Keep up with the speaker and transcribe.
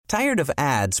Tired of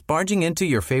ads barging into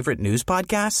your favorite news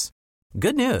podcasts?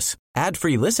 Good news.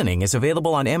 Ad-free listening is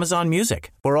available on Amazon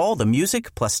Music for all the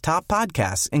music plus top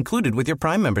podcasts included with your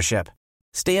Prime membership.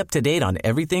 Stay up to date on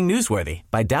everything newsworthy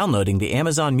by downloading the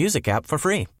Amazon Music app for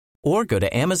free or go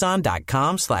to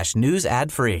amazon.com/news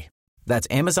ad free. That's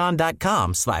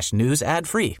amazon.com/news ad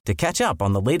free to catch up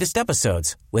on the latest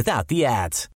episodes without the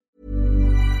ads.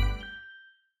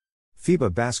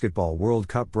 FIBA Basketball World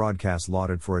Cup broadcast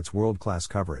lauded for its world-class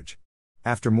coverage.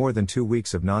 After more than 2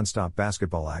 weeks of non-stop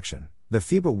basketball action, the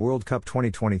FIBA World Cup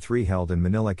 2023 held in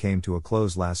Manila came to a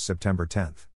close last September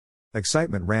 10th.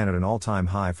 Excitement ran at an all-time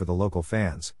high for the local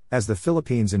fans, as the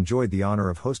Philippines enjoyed the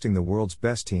honor of hosting the world's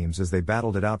best teams as they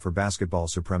battled it out for basketball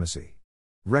supremacy.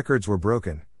 Records were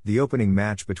broken. The opening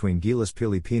match between Gilas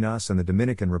Pilipinas and the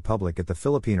Dominican Republic at the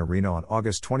Philippine Arena on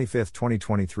August 25,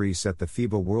 2023 set the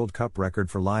FIBA World Cup record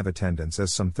for live attendance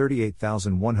as some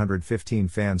 38,115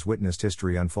 fans witnessed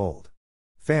history unfold.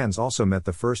 Fans also met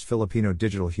the first Filipino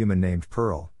digital human named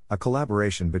Pearl, a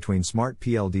collaboration between Smart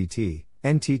PLDT,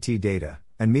 NTT Data,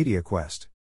 and MediaQuest.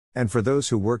 And for those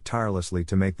who worked tirelessly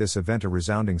to make this event a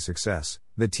resounding success,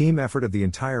 the team effort of the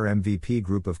entire MVP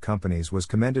group of companies was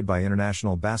commended by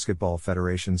International Basketball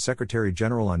Federation Secretary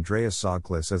General Andreas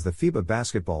Sogklis as the FIBA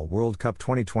Basketball World Cup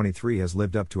 2023 has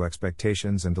lived up to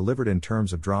expectations and delivered in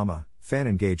terms of drama, fan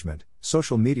engagement,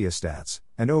 social media stats,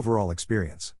 and overall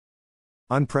experience.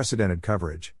 Unprecedented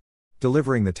coverage.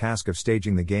 Delivering the task of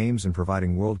staging the games and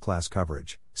providing world-class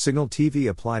coverage, Signal TV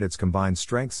applied its combined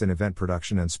strengths in event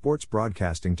production and sports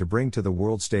broadcasting to bring to the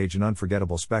world stage an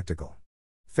unforgettable spectacle.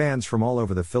 Fans from all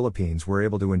over the Philippines were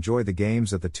able to enjoy the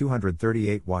games at the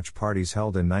 238 watch parties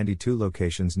held in 92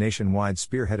 locations nationwide,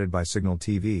 spearheaded by Signal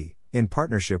TV, in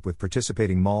partnership with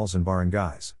participating malls and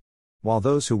barangays. While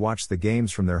those who watched the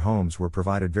games from their homes were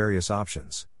provided various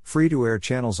options: free-to-air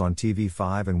channels on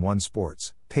TV5 and One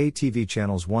Sports, pay TV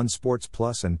channels One Sports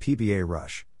Plus and PBA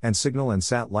Rush, and Signal and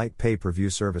Satellite pay-per-view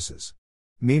services.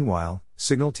 Meanwhile,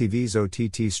 Signal TV's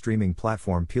OTT streaming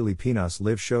platform Pilipinas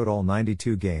Live showed all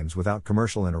 92 games without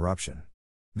commercial interruption.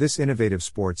 This innovative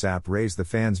sports app raised the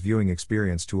fans' viewing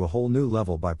experience to a whole new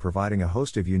level by providing a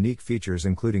host of unique features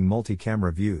including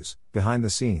multi-camera views, behind the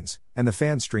scenes, and the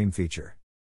fan stream feature.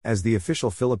 As the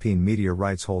official Philippine media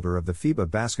rights holder of the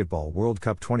FIBA Basketball World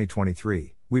Cup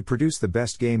 2023, we produce the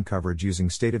best game coverage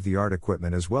using state-of-the-art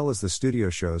equipment as well as the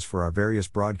studio shows for our various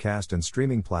broadcast and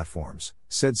streaming platforms,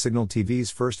 said Signal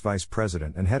TV's first vice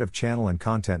president and head of channel and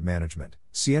content management,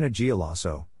 Sienna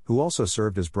Gialasso, who also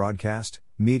served as broadcast,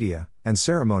 media, and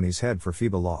ceremonies head for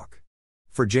FIBA LOC.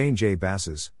 For Jane J.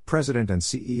 Basses, president and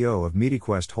CEO of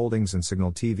MediaQuest Holdings and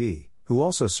Signal TV, who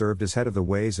also served as head of the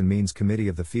Ways and Means Committee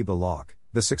of the FIBA LOC,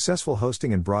 the successful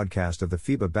hosting and broadcast of the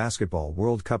FIBA Basketball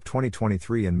World Cup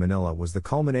 2023 in Manila was the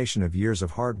culmination of years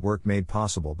of hard work made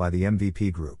possible by the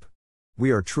MVP Group.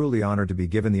 We are truly honored to be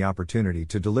given the opportunity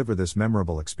to deliver this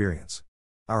memorable experience.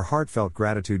 Our heartfelt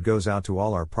gratitude goes out to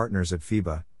all our partners at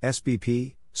FIBA,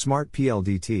 SBP, Smart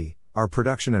PLDT, our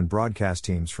production and broadcast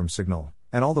teams from Signal,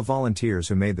 and all the volunteers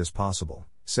who made this possible,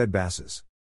 said Basses.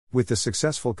 With the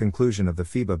successful conclusion of the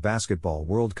FIBA Basketball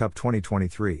World Cup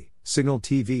 2023, Signal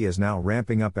TV is now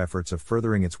ramping up efforts of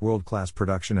furthering its world-class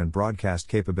production and broadcast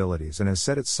capabilities and has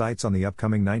set its sights on the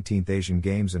upcoming 19th Asian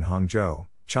Games in Hangzhou,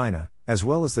 China, as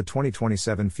well as the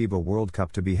 2027 FIBA World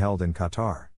Cup to be held in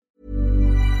Qatar.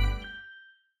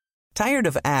 Tired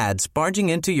of ads barging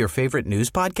into your favorite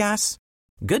news podcasts?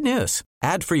 Good news.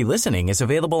 Ad-free listening is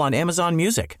available on Amazon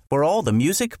Music for all the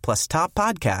music plus top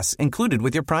podcasts included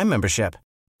with your Prime membership.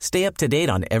 Stay up to date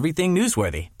on everything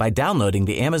newsworthy by downloading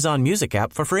the Amazon Music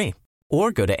app for free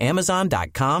or go to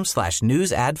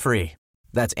amazon.com/news ad free.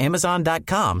 That's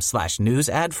amazon.com/news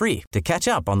ad free to catch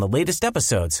up on the latest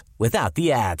episodes without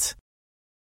the ads.